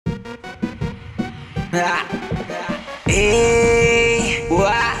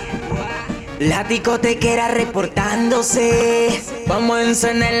La discotequera reportándose. Vamos a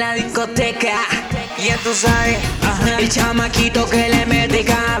encender la discoteca. Ya tú sabes, el chamaquito que le mete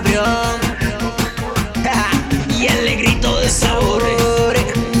cabrón. Y el negrito de sabor,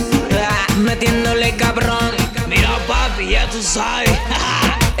 metiéndole cabrón. Mira papi, ya tú sabes.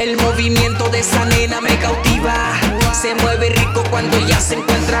 El movimiento de esa nena me cautiva. Se mueve rico cuando ella se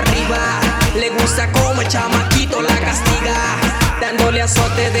encuentra arriba. Le gusta como el chamaquito la castiga, dándole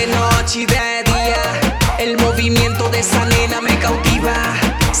azote de noche y de día. El movimiento de esa nena me cautiva.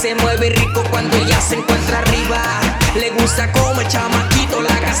 Se mueve rico cuando ella se encuentra arriba. Le gusta como el chamaquito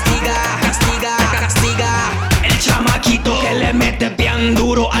la castiga, castiga, castiga. El chamaquito que le mete bien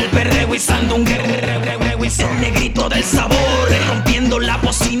duro al perreo y sandungueo. El negrito del sabor, rompiendo la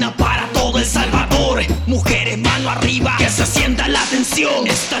bocina para todo El Salvador. Mujeres mano arriba, que se sienta la tensión.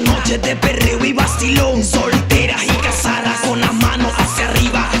 Esta noche de perreo y vacilón. Solteras y casadas con las manos hacia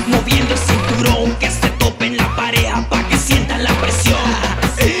arriba, moviendo el cinturón, que se topen la pareja pa' que sientan la presión.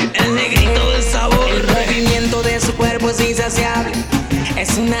 El negrito del sabor, el movimiento de su cuerpo es insaciable.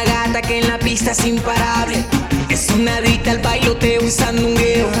 Es una gata que en la pista es imparable. Es una adicta al bailoteo y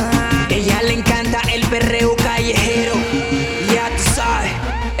sandungueo. Ella le encanta el perreo callejero. Ya tú sabes,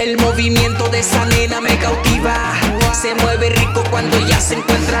 el movimiento de esa nena me cautiva. Se mueve rico cuando ella se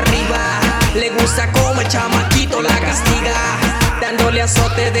encuentra arriba. Le gusta como el chamaquito la castiga, dándole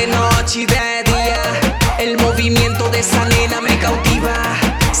azote de noche y de día. El movimiento de esa nena me cautiva.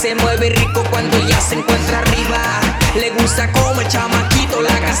 Se mueve rico cuando ella se encuentra arriba. Le gusta como el chamaquito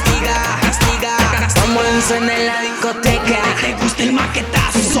la castiga, castiga, castiga. Vamos a encender la discoteca. ¿Te gusta el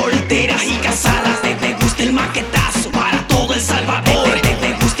maquetazo? Solteras y casadas. ¿Te gusta el maquetazo? Para todo El Salvador.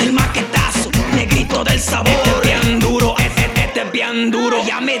 ¿Te gusta el maquetazo? Negrito del sabor. Bien duro, bien duro.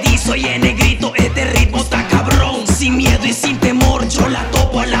 Ya me dice, oye negrito, este ritmo está cabrón. Sin miedo y sin temor, yo la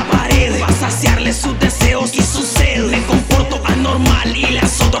topo a la pared. Va a saciarle sus deseos y su sed. Me comporto anormal y la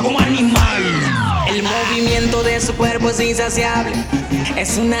azoto como animal. El movimiento de su cuerpo es insaciable.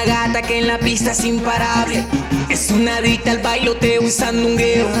 Es una gata que en la pista es imparable. Es una adicta al bailoteo y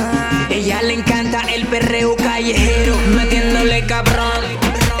sandungueo. Ella le encanta el perreo callejero, metiéndole cabrón.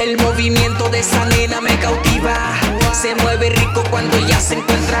 El movimiento de esa nena me cautiva. Se mueve rico cuando ella se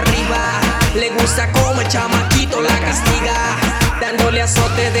encuentra arriba. Le gusta como el chamaquito la castiga, dándole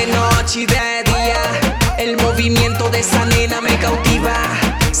azote de noche y de día. El movimiento de esa nena me cautiva.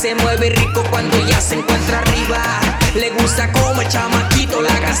 Se mueve rico cuando ella se encuentra arriba. Le gusta como el chamaquito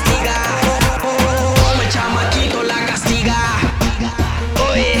la castiga, como el chamaquito la castiga.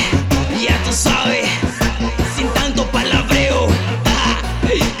 Oye, ya tú sabes, sin tanto palabreo.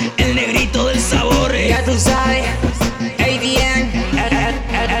 El negrito del sabor, ya tú sabes. ADN,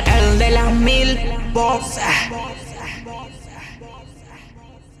 el de las 1000 voces.